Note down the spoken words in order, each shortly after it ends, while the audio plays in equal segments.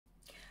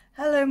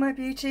Hello my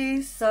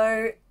beauties,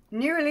 so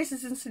new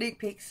releases and sneak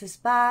peeks is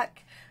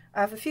back.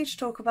 I have a few to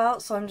talk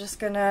about, so I'm just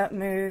gonna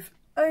move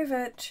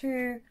over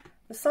to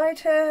the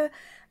side here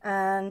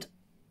and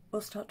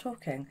we'll start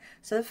talking.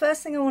 So the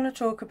first thing I want to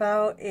talk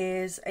about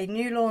is a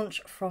new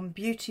launch from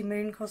Beauty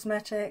Moon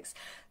Cosmetics.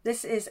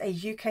 This is a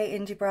UK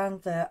indie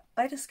brand that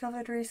I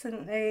discovered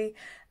recently,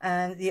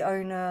 and the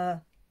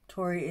owner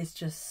Tori is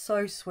just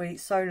so sweet,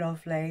 so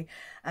lovely.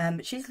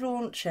 But she's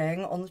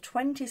launching on the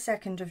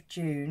 22nd of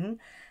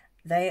June.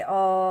 They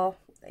are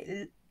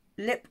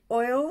lip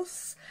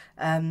oils,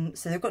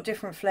 so they've got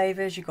different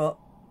flavours. You've got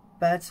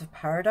Birds of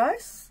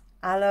Paradise,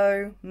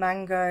 aloe,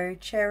 mango,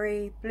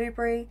 cherry,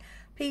 blueberry,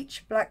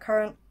 peach,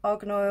 blackcurrant,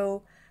 argan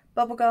oil,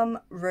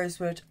 bubblegum,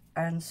 rosewood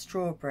and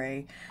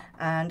strawberry,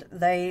 and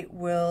they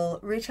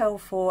will retail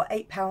for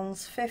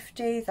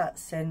 £8.50,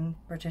 that's in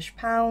British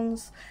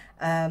pounds,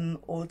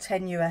 or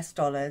 $10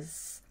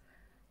 US.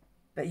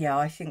 But yeah,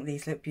 I think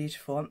these look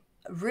beautiful. I'm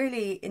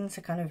really into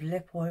kind of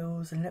lip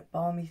oils and lip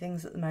balmy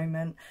things at the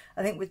moment,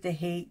 I think with the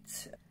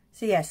heat.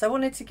 So yes, I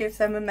wanted to give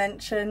them a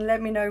mention.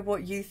 Let me know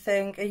what you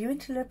think. Are you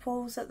into lip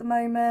oils at the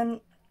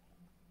moment?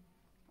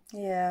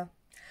 Yeah,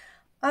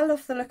 I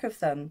love the look of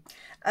them.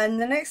 And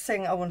the next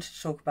thing I wanted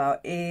to talk about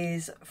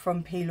is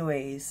from P.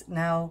 Louise.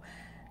 Now,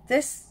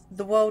 this,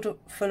 the World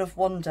Full of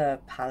Wonder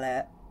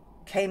palette,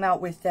 came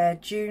out with their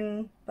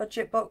June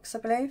budget box, I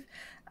believe.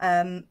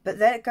 But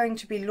they're going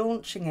to be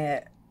launching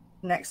it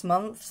next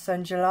month, so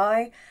in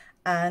July.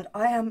 And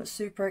I am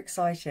super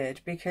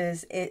excited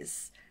because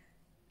it's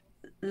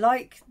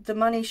like the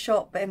Money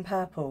Shop but in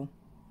purple.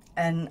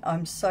 And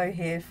I'm so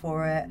here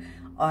for it.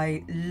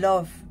 I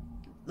love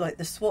like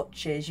the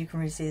swatches. You can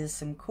really see there's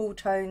some cool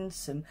tones,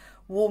 some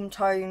warm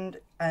toned,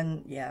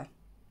 and yeah,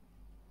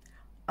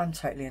 I'm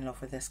totally in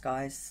love with this,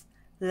 guys.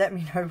 Let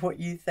me know what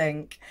you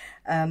think.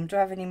 Do I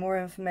have any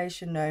more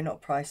information? No, not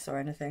price or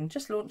anything,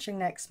 just launching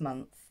next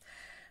month.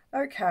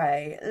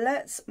 Okay,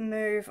 let's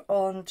move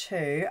on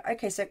to,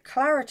 okay, so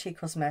Clarity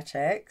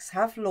Cosmetics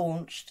have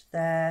launched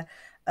their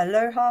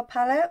Aloha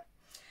palette.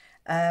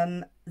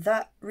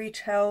 That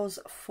retails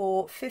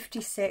for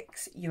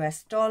 $56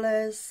 US.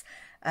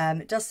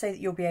 It does say that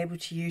you'll be able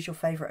to use your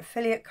favourite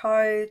affiliate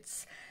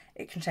codes.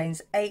 It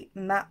contains 8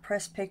 matte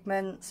press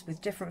pigments with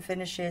different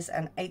finishes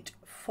and 8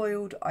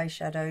 foiled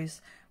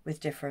eyeshadows with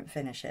different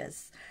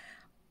finishes.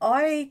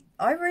 I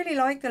really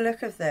like the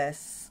look of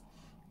this.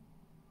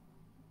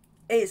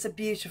 It's a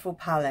beautiful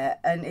palette,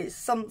 and it's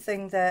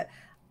something that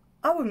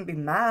I wouldn't be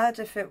mad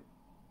if it,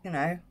 you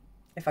know,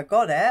 if I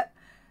got it.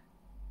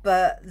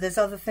 But there's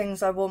other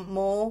things I want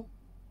more.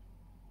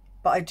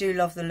 But I do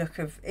love the look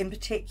of, in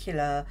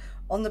particular,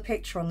 on the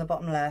picture on the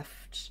bottom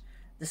left,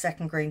 the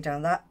second green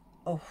down, that,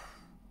 oh,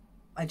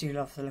 I do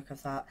love the look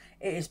of that.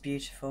 It is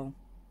beautiful.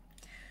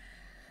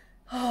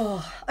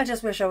 Oh, I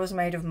just wish I was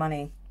made of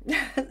money.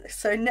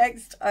 So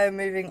next I'm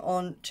moving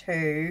on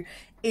to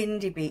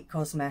Indie Beat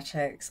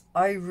Cosmetics.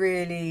 I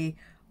really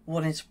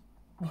wanted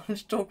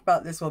to talk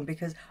about this one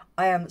because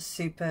I am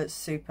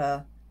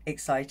super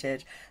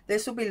excited.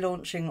 This will be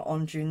launching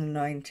on June the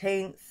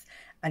 19th.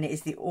 And it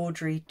is the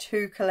Audrey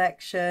 2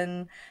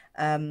 collection.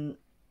 The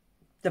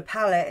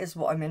palette is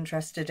what I'm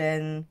interested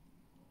in.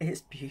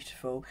 It's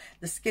beautiful.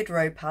 The Skid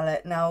Row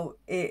palette. Now,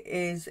 it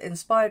is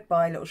inspired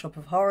by Little Shop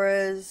of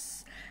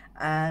Horrors.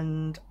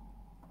 And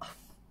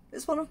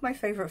it's one of my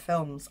favourite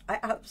films. I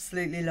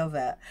absolutely love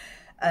it.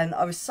 And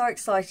I was so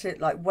excited,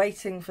 like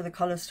waiting for the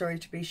colour story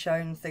to be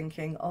shown,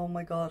 thinking, oh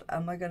my god,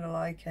 am I going to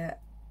like it?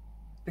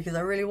 Because I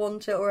really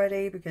want it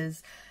already,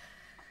 because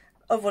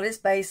of what it's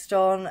based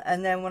on.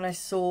 And then when I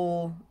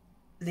saw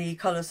the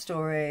colour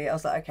story, I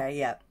was like, okay,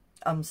 yeah,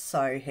 I'm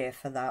so here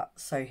for that,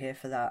 so here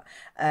for that.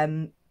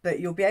 But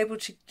you'll be able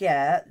to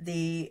get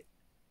the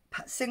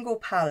single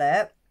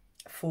palette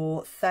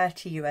for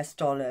 $30 US,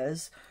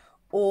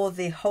 or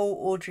the whole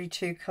Audrey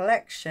 2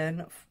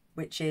 collection,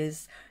 which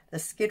is the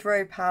Skid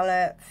Row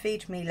palette,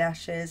 Feed Me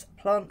Lashes,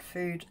 Plant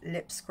Food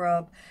Lip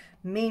Scrub,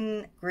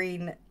 Mean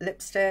Green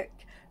Lipstick,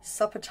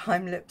 Supper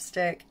Time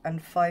lipstick,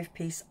 and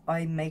 5-piece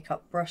eye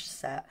makeup brush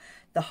set.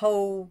 The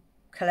whole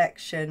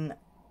collection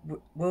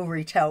will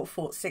retail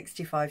for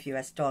 $65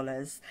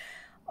 US.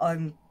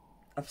 I'm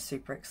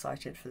super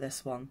excited for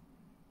this one.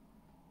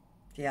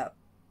 Yeah.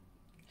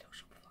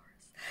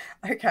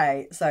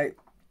 Okay, so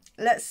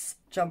let's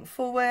jump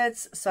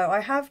forwards. So I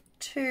have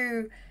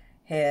 2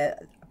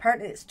 here.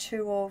 Apparently it's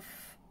 2 of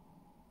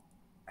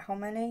how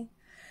many?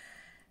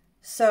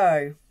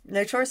 So,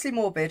 Notoriously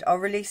Morbid are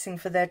releasing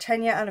for their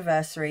 10-year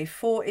anniversary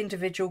 4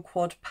 individual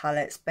quad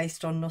palettes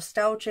based on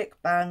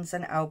nostalgic bands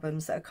and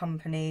albums that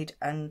accompanied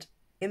and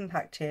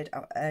impacted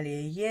our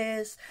earlier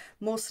years.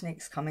 More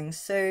sneaks coming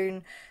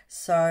soon.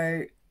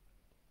 So,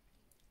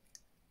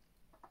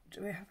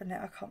 do we have a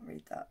net? I can't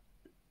read that.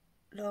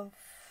 Love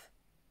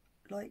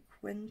Like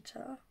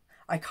Winter.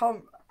 I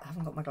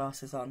haven't got my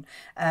glasses on.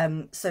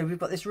 So we've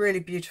got this really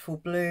beautiful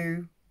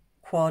blue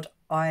quad.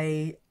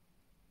 I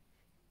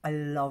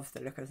love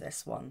the look of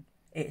this one.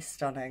 It's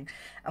stunning.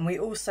 And we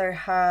also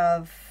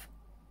have,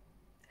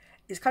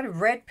 it's kind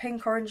of red,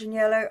 pink, orange and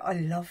yellow. I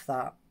love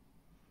that.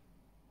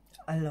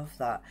 I love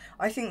that.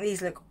 I think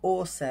these look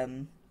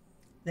awesome.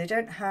 They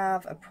don't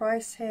have a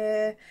price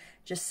here,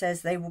 just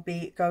says they will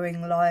be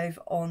going live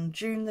on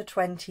June the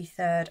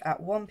 23rd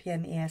at 1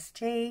 PM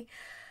EST.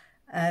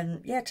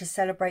 And yeah, to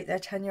celebrate their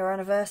 10-year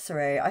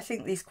anniversary. I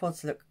think these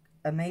quads look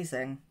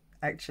amazing,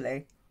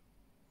 actually.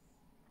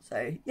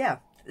 So yeah,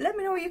 let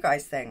me know what you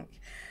guys think.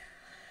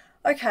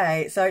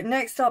 Okay, so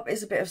next up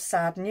is a bit of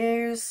sad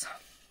news,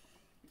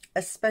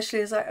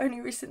 especially as I only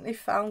recently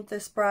found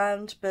this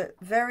brand, but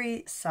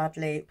very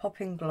sadly, Pop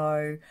and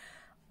Glow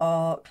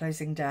are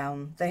closing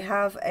down. They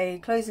have a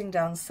closing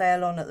down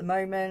sale on at the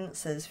moment,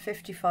 so there's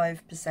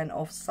 55%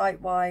 off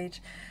site-wide.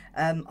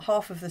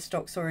 Half of the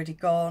stock's already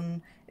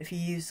gone. If you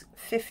use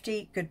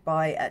 50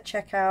 goodbye at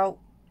checkout,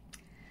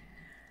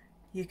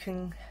 you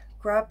can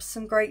grab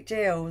some great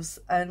deals.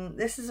 And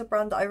this is a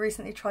brand that I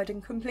recently tried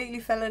and completely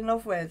fell in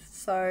love with,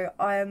 so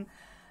I am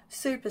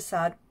super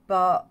sad,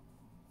 but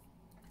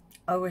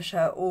I wish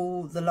her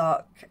all the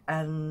luck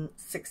and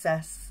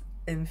success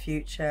in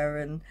future,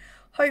 and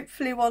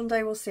hopefully one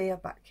day we'll see her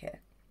back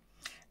here.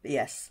 But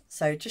yes,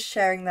 so just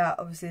sharing that.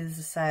 Obviously there's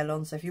a sale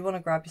on, so if you want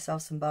to grab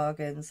yourself some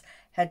bargains,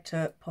 head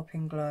to Pop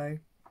and Glow.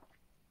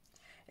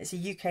 It's a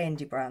UK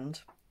indie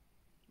brand.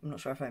 I'm not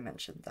sure if I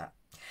mentioned that.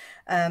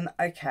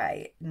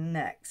 Okay,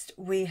 next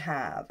we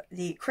have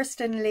the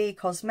Kristen Lee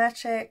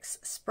Cosmetics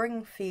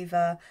Spring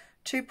Fever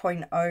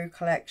 2.0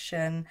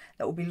 collection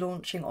that will be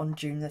launching on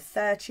June the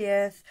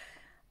 30th.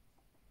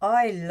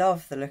 I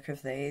love the look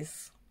of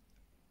these.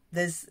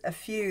 There's a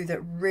few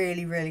that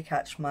really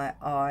catch my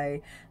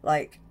eye,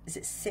 like, is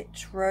it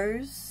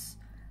Citrose?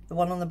 The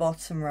one on the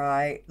bottom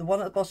right, the one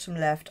at the bottom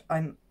left,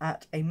 I'm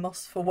at a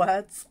loss for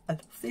words. I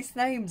love these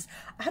names.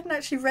 I hadn't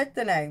actually read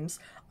the names.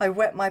 I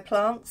Wet My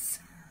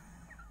Plants.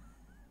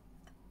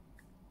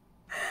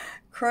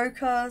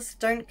 Crocus,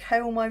 Don't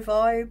Kill My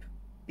Vibe,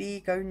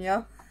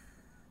 Begonia.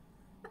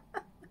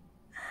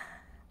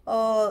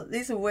 Oh,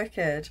 these are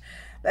wicked.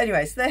 But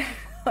anyways, I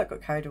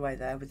got carried away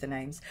there with the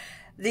names.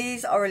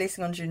 These are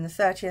releasing on June the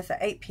 30th at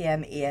 8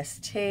 PM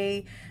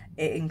EST.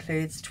 It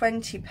includes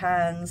 20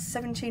 pans,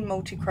 17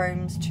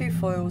 multi-chromes, 2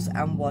 foils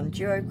and 1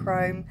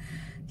 duochrome.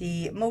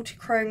 The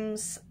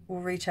multi-chromes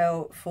will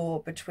retail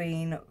for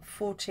between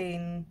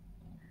 $14.99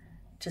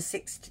 to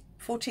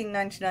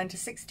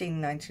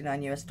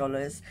 $16.99 US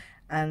dollars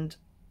and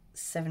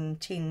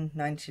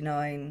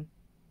 $17.99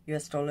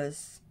 US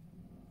dollars.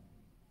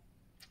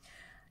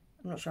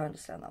 I'm not sure I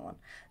understand that one.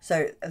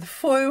 So the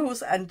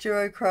foils and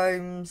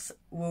duochromes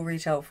will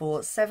retail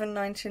for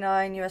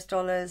 $7.99 US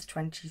dollars,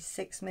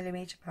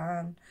 26mm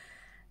pan,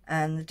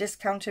 and the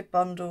discounted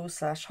bundle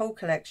 / whole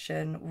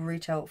collection will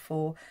retail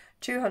for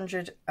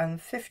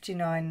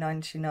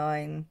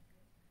 $259.99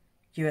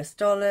 US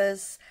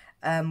dollars,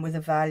 with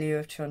a value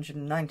of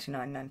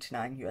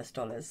 $299.99 US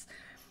dollars.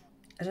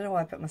 I don't know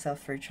why I put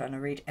myself through trying to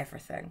read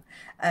everything.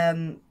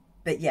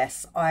 But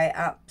yes, I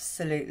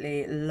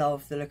absolutely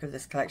love the look of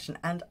this collection,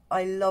 and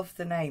I love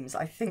the names.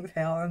 I think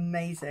they are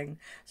amazing.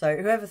 So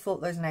whoever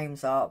thought those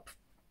names up,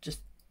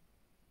 just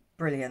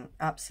brilliant,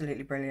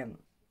 absolutely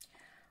brilliant.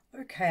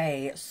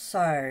 Okay,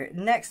 so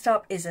next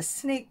up is a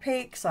sneak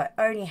peek. So I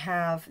only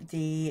have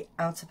the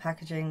outer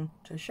packaging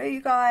to show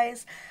you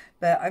guys,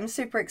 but I'm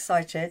super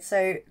excited.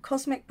 So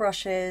Cosmic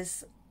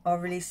Brushes are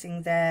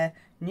releasing their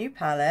new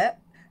palette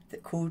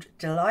called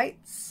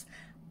Delights.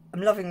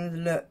 I'm loving the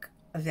look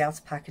of the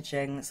outer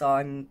packaging, so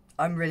I'm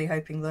really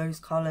hoping those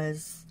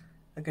colours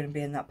are going to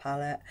be in that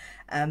palette.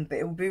 But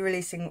it will be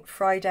releasing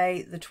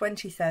Friday the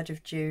 23rd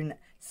of June,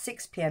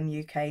 6 PM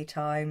UK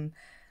time.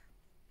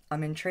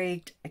 I'm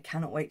intrigued. I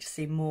cannot wait to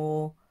see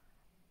more.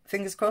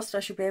 Fingers crossed I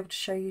should be able to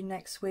show you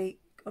next week,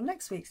 or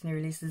next week's new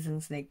releases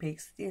and sneak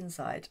peeks, the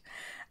inside.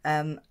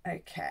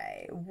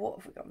 Okay, what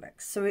have we got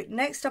next? So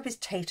next up is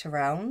Tater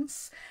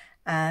Rounds,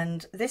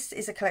 and this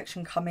is a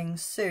collection coming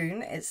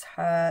soon. It's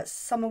her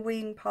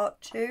Summerween Part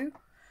 2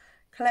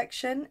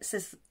 collection. It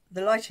says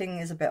the lighting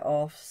is a bit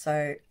off,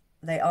 so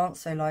they aren't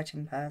so light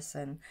in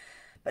person,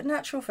 but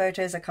natural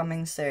photos are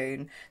coming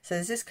soon. So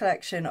there's this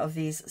collection of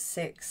these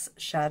 6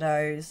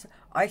 shadows.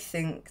 I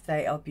think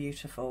they are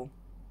beautiful.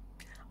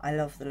 I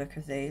love the look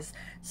of these.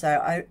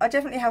 So I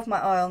definitely have my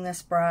eye on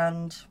this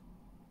brand.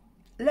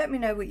 Let me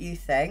know what you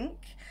think.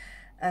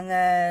 And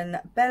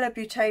then Bella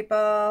Beauty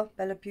Bar,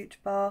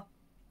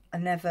 I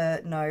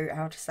never know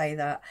how to say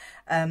that.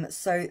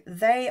 So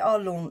they are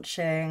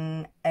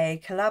launching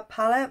a collab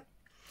palette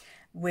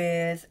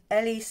with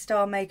Ellie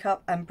Star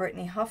Makeup and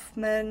Brittany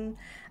Huffman,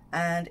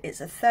 and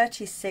it's a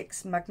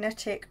 36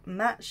 magnetic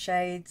matte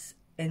shades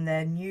in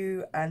their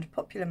new and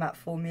popular matte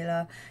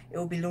formula. It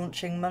will be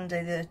launching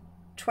Monday the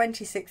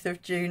 26th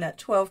of June at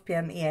 12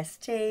 PM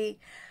EST.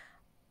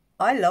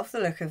 I love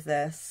the look of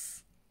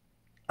this.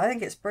 I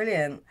think it's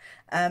brilliant.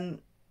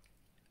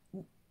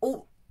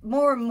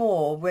 More and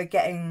more we're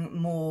getting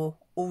more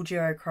all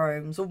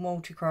duochromes, all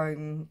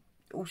multi-chrome,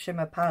 all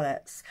shimmer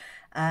palettes,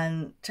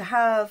 and to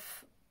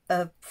have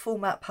a full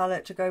matte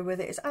palette to go with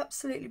it is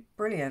absolutely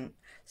brilliant.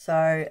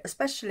 So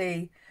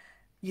especially,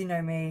 you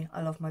know me,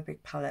 I love my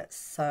big palettes,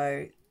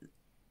 so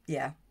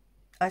yeah,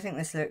 I think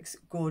this looks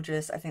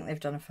gorgeous. I think they've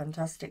done a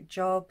fantastic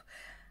job.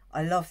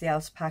 I love the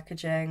outer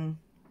packaging.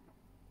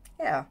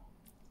 Yeah.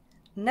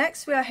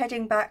 Next we are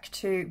heading back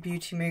to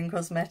Beauty Moon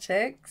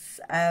Cosmetics.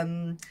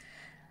 I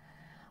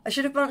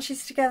should have bunched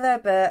these together,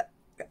 but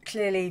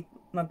clearly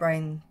my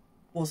brain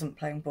wasn't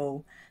playing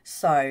ball.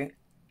 So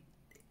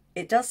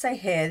it does say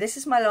here, this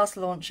is my last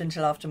launch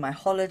until after my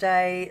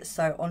holiday.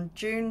 So on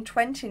June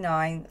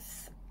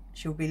 29th,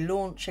 she'll be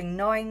launching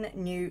 9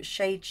 new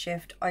Shade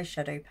Shift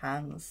eyeshadow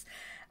pans.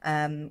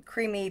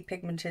 Creamy,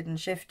 pigmented and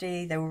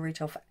shifty. They will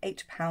retail for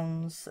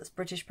 £8, that's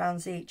British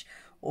pounds each,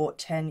 or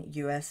 $10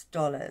 US.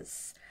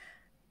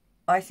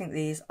 I think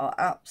these are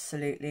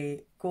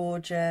absolutely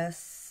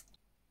gorgeous.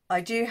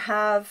 I do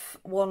have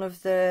one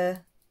of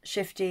the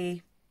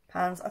shifty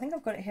pans. I think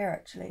I've got it here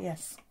actually,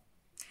 yes.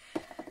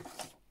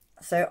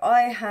 So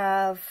I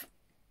have,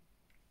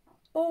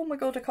 oh my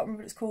god, I can't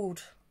remember what it's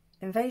called.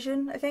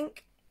 Invasion, I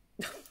think.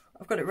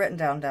 I've got it written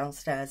down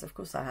downstairs, of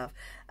course I have.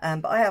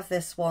 But I have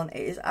this one.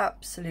 It is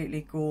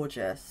absolutely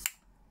gorgeous.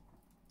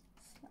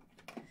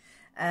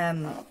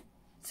 So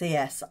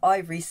yes, I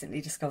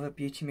recently discovered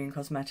Beauty Moon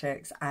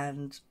Cosmetics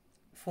and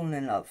fallen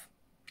in love.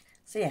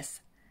 So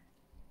yes,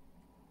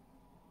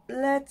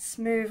 let's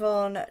move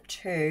on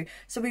to,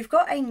 so we've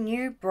got a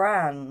new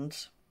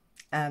brand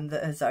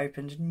that has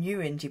opened, a new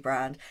indie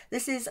brand.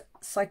 This is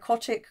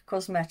Psychotic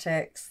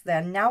Cosmetics.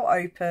 They're now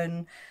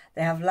open.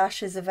 They have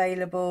lashes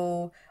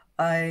available.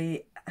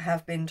 I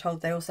have been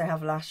told they also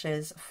have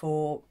lashes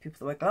for people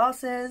that wear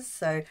glasses,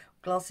 so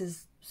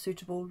glasses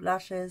suitable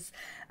lashes,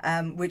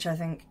 which I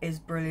think is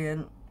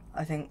brilliant.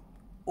 I think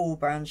all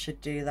brands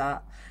should do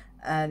that.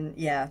 And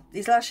yeah,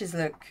 these lashes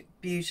look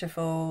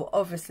beautiful.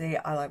 Obviously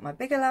I like my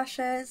bigger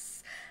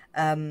lashes,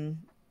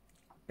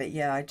 but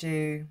yeah, I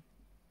do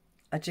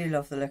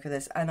love the look of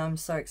this, and I'm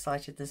so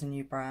excited there's a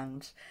new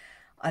brand.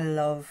 I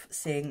love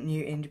seeing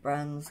new indie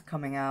brands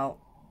coming out.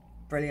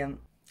 Brilliant.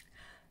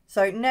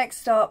 So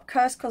next up,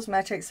 Curse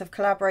Cosmetics have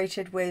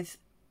collaborated with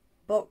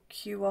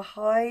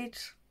Hide.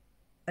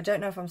 I don't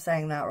know if I'm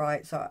saying that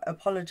right, so I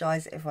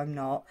apologise if I'm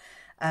not.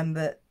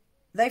 But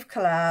they've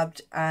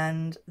collabed,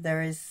 and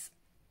there is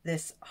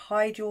this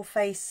Hide Your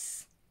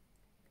Face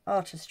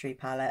artistry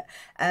palette.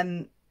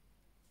 I'm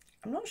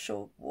not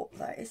sure what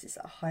that is. It's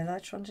a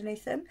highlighter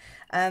underneath them.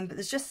 But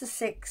there's just the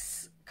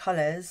 6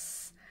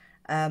 colours.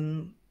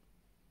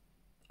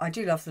 I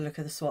do love the look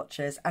of the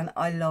swatches, and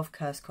I love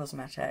Curse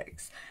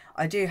Cosmetics.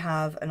 I do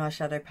have an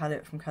eyeshadow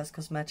palette from Curse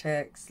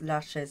Cosmetics,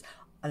 lashes.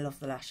 I love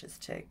the lashes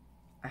too,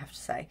 I have to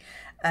say.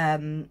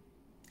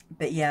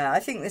 But yeah, I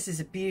think this is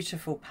a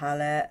beautiful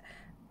palette.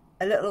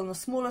 A little on the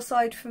smaller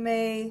side for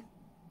me.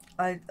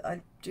 I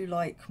do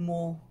like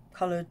more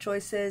colour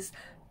choices,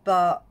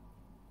 but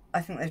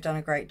I think they've done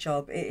a great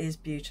job. It is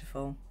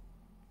beautiful.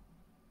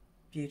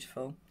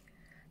 Beautiful.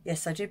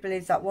 Yes, I do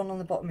believe that one on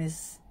the bottom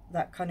is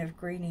that kind of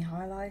greeny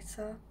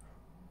highlighter.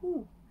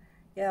 Ooh,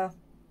 yeah.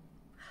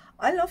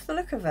 I love the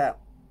look of it.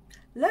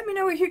 Let me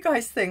know what you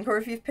guys think, or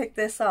if you've picked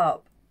this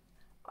up.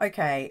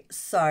 Okay,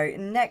 so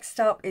next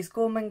up is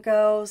Gorman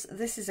Girls.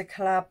 This is a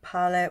collab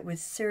palette with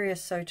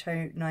Sirius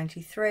Soto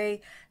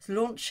 93. It's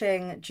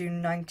launching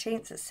June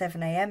 19th at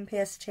 7 AM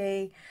PST,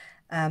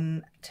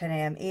 10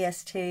 AM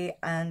EST,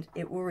 and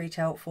it will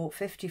retail for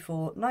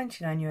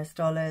 $54.99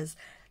 US.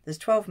 There's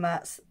 12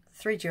 mattes,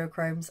 3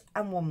 duochromes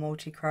and 1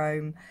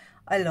 multi-chrome.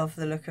 I love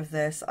the look of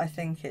this. I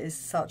think it is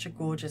such a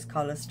gorgeous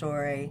colour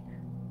story.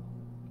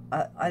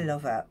 I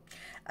love it.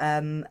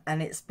 And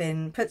it's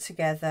been put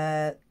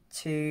together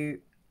to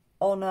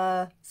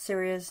honour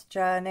Syria's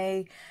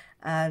journey,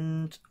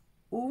 and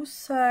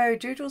also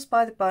Doodles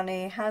by the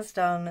Bunny has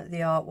done the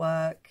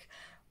artwork.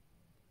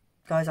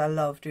 Guys, I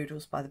love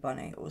Doodles by the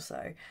Bunny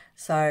also.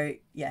 So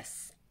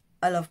yes,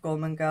 I love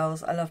Gorman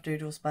Girls. I love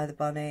Doodles by the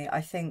Bunny. I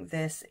think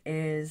this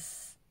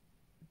is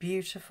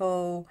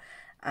beautiful,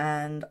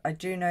 and I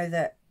do know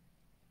that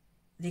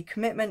the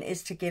commitment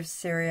is to give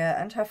Syria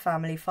and her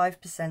family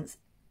 5%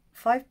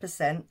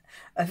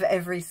 of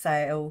every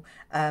sale,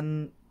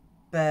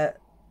 but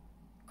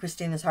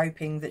Christina's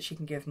hoping that she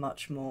can give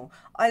much more.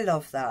 I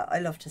love that. I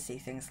love to see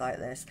things like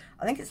this.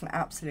 I think it's an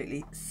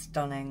absolutely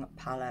stunning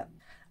palette.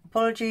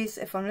 Apologies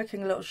if I'm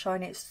looking a little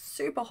shiny. It's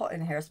super hot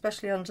in here,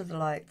 especially under the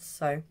lights,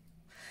 so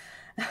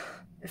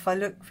if I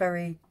look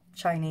very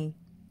shiny,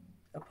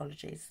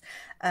 apologies.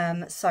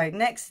 So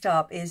next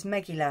up is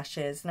Meggie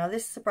Lashes. Now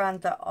this is a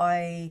brand that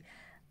I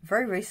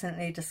very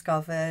recently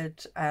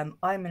discovered.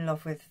 I'm in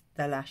love with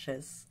their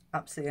lashes,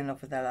 absolutely in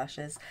love with their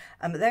lashes.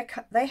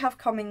 But they have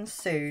coming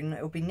soon.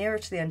 It will be nearer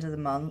to the end of the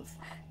month.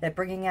 They're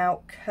bringing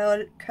out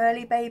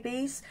curly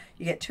babies.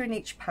 You get 2 in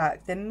each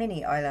pack. They're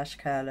mini eyelash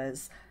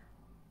curlers.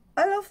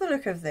 I love the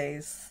look of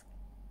these.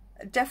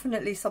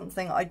 Definitely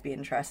something I'd be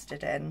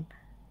interested in.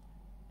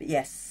 But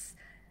yes,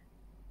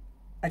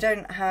 I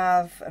don't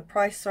have a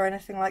price or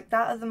anything like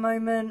that at the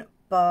moment,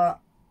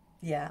 but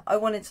yeah, I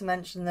wanted to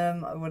mention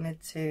them. I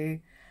wanted to,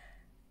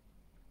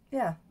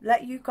 yeah,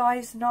 let you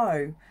guys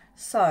know.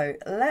 So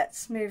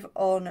let's move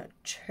on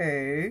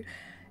to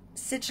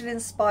Sigil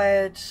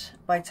Inspired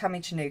by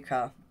Tammy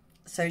Chanuka.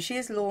 So she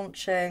is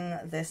launching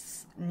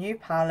this new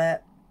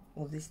palette,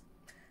 or this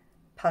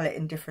palette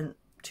in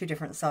two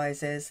different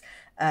sizes.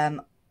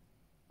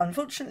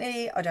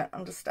 Unfortunately, I don't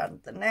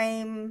understand the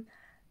name,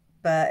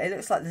 but it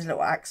looks like there's a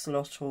little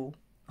axolotl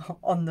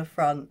on the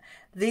front.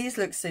 These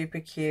look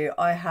super cute.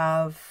 I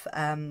have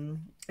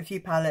a few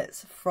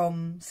palettes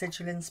from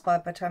Sigil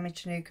inspired by Tammy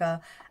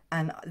Tanuka,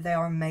 and they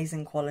are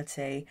amazing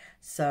quality,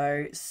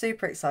 so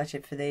super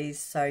excited for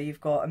these. So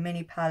you've got a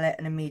mini palette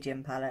and a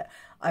medium palette.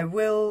 I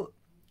will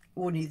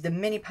warn you, the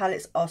mini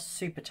palettes are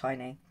super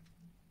tiny.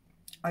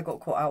 I got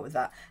caught out with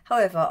that.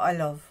 However, I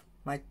love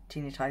my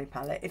teeny tiny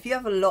palette. If you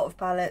have a lot of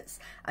palettes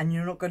and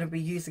you're not going to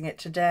be using it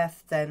to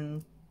death,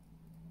 then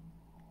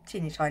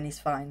teeny tiny is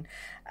fine.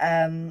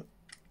 So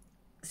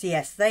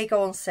yes, they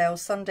go on sale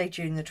Sunday,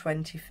 June the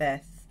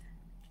 25th.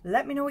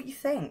 Let me know what you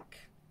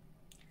think.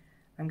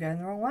 I'm going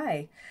the wrong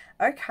way.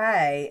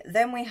 Okay,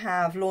 then we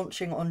have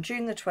launching on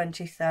June the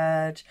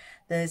 23rd.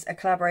 There's a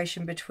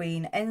collaboration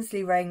between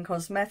Ensley Rain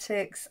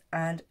Cosmetics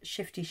and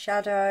Shifty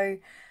Shadow.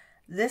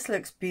 This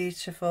looks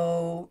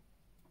beautiful.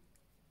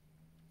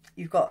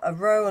 You've got a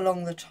row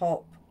along the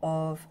top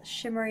of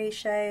shimmery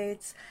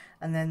shades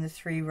and then the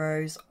 3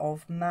 rows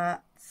of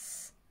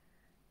mattes.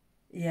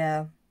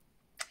 Yeah,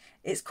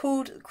 it's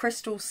called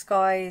Crystal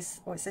Skies,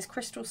 or it says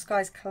Crystal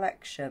Skies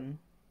Collection.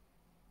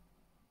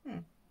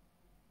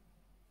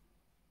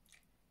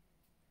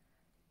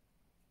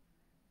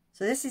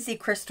 So this is the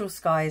Crystal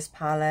Skies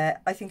palette.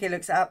 I think it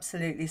looks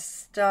absolutely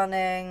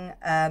stunning.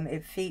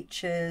 It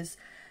features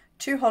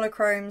 2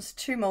 holochromes,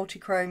 2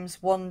 multichromes,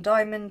 1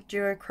 diamond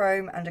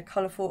duochrome, and a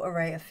colourful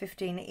array of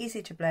 15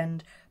 easy to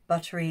blend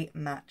buttery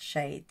matte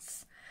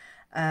shades.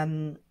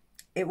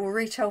 It will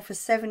retail for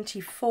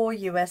 $74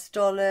 US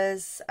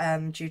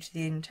due to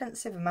the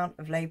intensive amount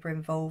of labour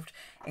involved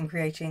in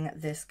creating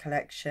this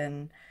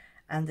collection,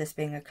 and this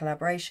being a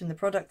collaboration. The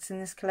products in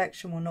this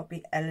collection will not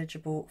be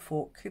eligible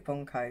for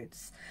coupon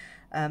codes.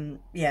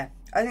 Yeah,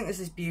 I think this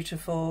is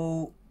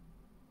beautiful.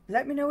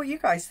 Let me know what you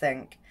guys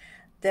think.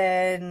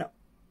 Then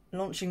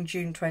launching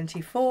June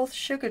 24th,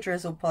 Sugar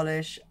Drizzle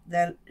Polish.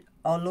 They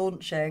are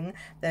launching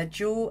their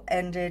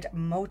dual-ended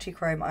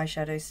multi-chrome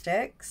eyeshadow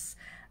sticks,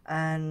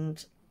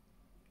 and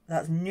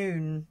that's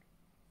noon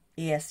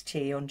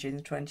EST on June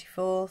the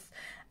 24th.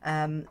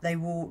 They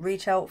will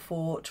retail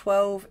for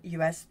 $12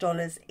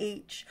 US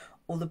each,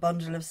 or the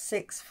bundle of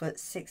 6 for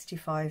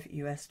 $65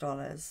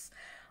 US.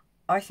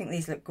 I think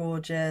these look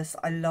gorgeous.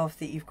 I love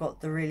that you've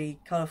got the really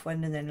colourful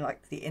end and then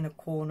like the inner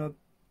corner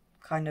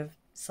kind of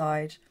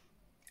side.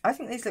 I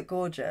think these look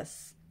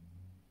gorgeous.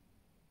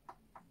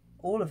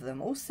 All of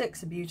them, all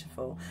 6 are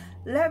beautiful.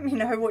 Let me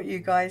know what you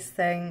guys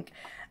think.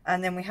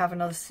 And then we have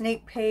another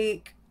sneak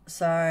peek.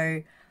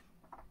 So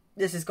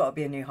this has got to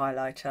be a new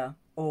highlighter,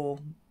 or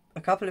a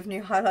couple of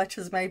new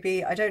highlighters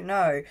maybe, I don't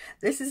know.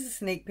 This is a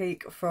sneak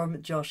peek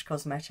from Josh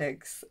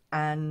Cosmetics,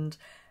 and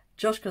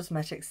Josh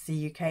Cosmetics is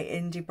a UK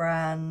indie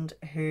brand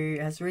who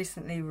has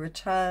recently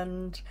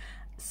returned.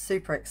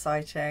 Super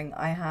exciting.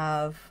 I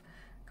have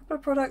a couple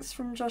of products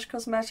from Josh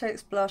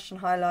Cosmetics, blush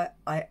and highlight.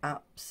 I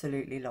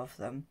absolutely love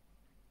them.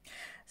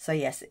 So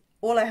yes,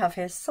 all I have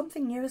here is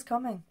something new is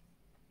coming.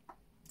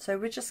 So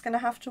we're just going to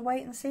have to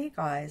wait and see,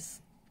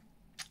 guys.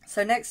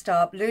 So next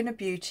up, Luna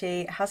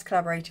Beauty has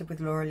collaborated with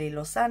Laura Lee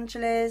Los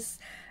Angeles,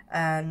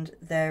 and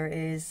there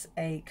is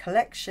a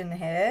collection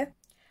here.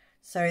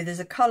 So there's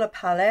a colour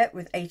palette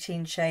with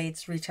 18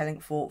 shades retailing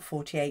for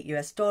 $48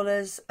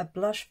 US, a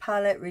blush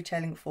palette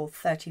retailing for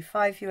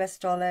 $35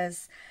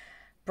 US,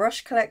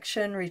 brush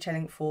collection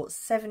retailing for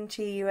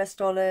 $70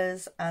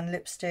 US, and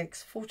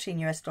lipsticks $14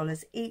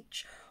 US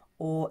each,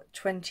 or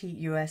 $20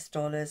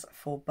 US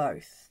for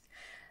both.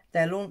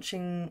 They're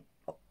launching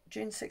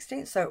June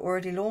 16th, so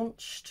already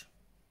launched.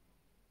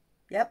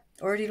 Yep,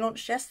 already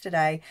launched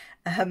yesterday.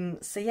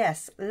 So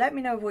yes, let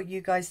me know what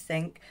you guys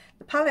think.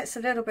 The palette's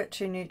a little bit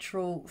too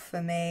neutral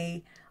for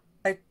me.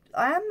 I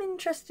am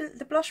interested.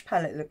 The blush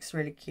palette looks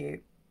really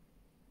cute.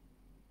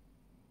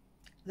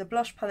 The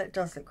blush palette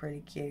does look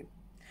really cute.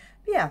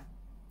 But yeah,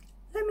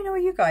 let me know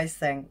what you guys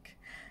think.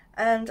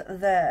 And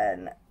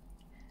then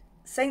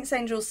Saints,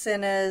 Angels,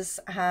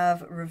 Sinners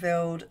have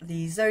revealed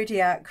the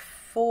Zodiac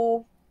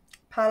 4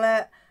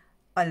 palette.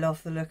 I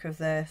love the look of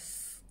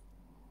this,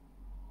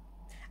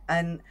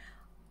 and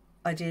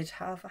I did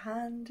have a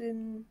hand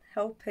in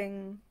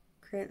helping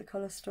create the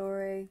colour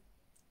story,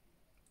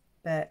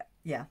 but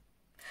yeah,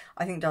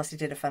 I think Darcy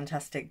did a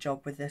fantastic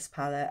job with this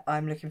palette.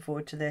 I'm looking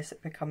forward to this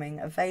becoming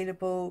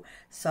available,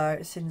 so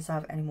as soon as I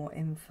have any more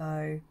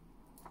info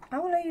I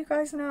will let you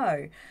guys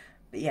know.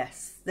 But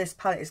yes, this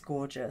palette is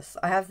gorgeous.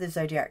 I have the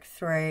Zodiac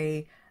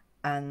 3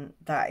 and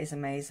that is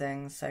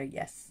amazing, so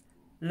yes,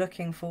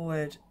 looking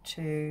forward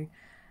to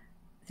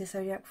the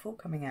Zodiac 4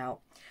 coming out.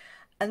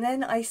 And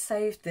then I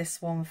saved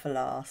this one for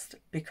last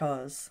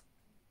because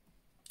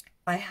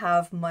I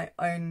have my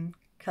own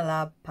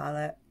collab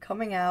palette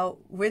coming out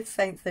with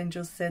Saints,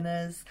 Angels,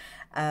 Sinners,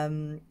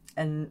 and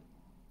a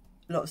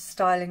lot of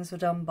stylings were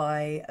done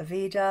by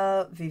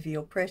Avida, Vivi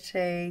You're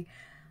Pretty.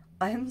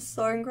 I am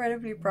so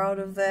incredibly proud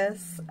of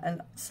this and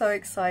so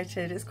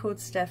excited. It's called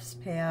Steph's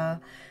Pier.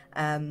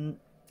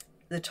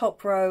 The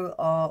top row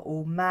are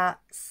all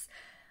mattes.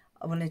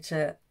 I wanted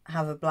to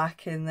have a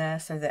black in there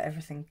so that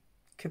everything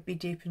could be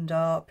deepened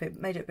up.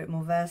 It made it a bit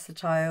more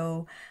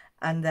versatile.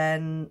 And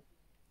then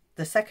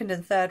the second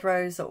and third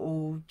rows are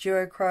all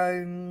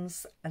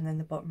duochromes, and then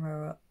the bottom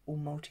row are all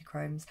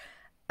multi-chromes.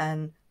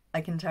 And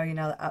I can tell you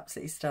now they're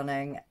absolutely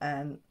stunning,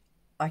 and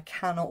I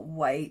cannot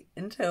wait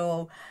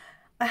until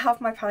I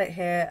have my palette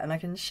here and I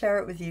can share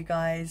it with you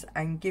guys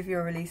and give you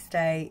a release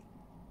date.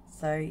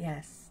 So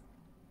yes,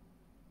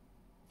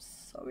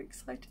 so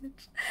excited.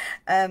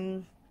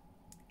 But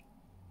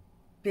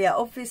yeah,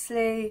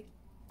 obviously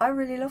I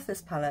really love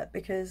this palette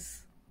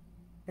because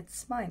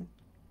it's mine.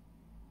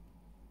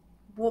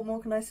 What more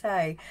can I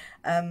say?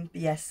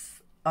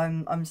 Yes,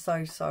 I'm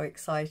so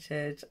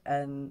excited,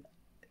 and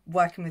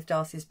working with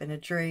Darcy has been a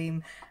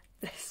dream.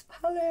 This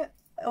palette,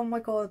 oh my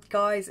god,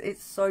 guys,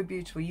 it's so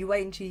beautiful. You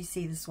wait until you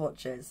see the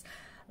swatches.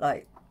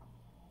 Like,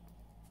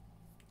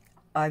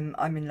 I'm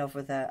in love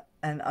with it,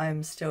 and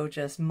I'm still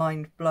just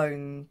mind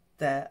blown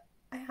that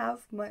I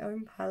have my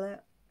own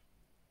palette.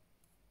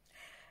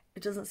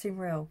 It doesn't seem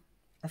real.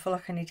 I feel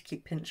like I need to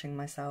keep pinching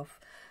myself.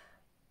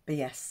 But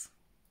yes,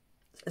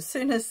 as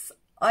soon as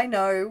I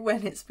know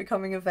when it's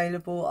becoming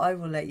available, I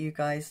will let you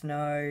guys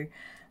know.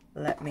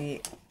 Let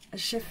me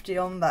shift it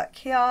on back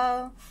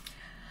here.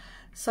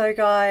 So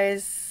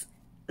guys,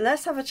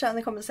 let's have a chat in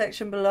the comment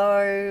section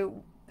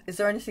below. Is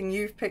there anything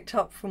you've picked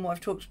up from what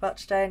I've talked about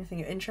today? Anything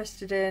you're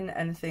interested in?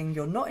 Anything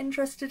you're not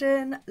interested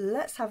in?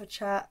 Let's have a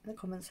chat in the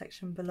comment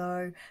section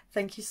below.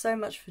 Thank you so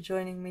much for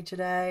joining me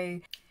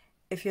today.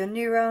 If you're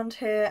new around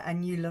here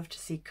and you love to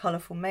see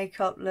colourful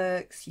makeup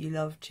looks, you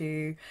love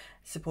to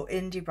support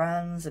indie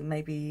brands and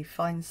maybe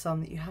find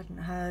some that you hadn't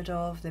heard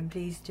of, then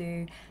please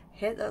do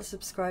hit that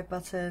subscribe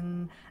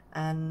button,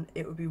 and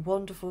it would be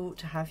wonderful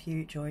to have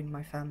you join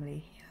my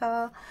family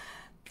here.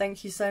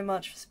 Thank you so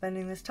much for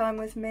spending this time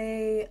with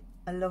me.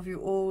 I love you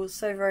all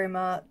so very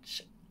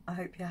much. I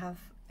hope you have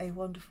a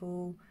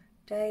wonderful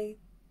day,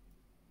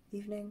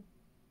 evening,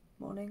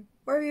 morning,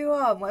 wherever you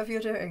are and whatever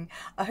you're doing.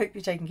 I hope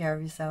you're taking care of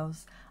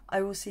yourselves.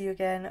 I will see you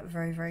again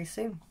very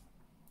soon.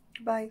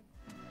 Goodbye.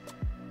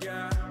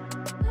 Yeah.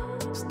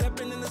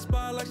 Stepping in the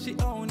spot like she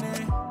own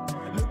it.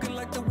 Looking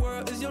like the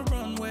world is your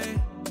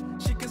runway.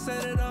 She can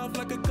set it off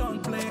like a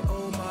gunplay.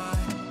 Oh my.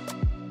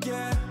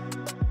 Yeah.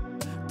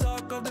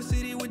 Talk of the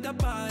city with that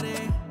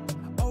body.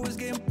 Always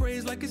getting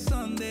praised like it's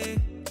Sunday.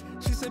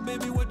 She said,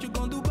 baby, what you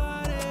gonna do about it?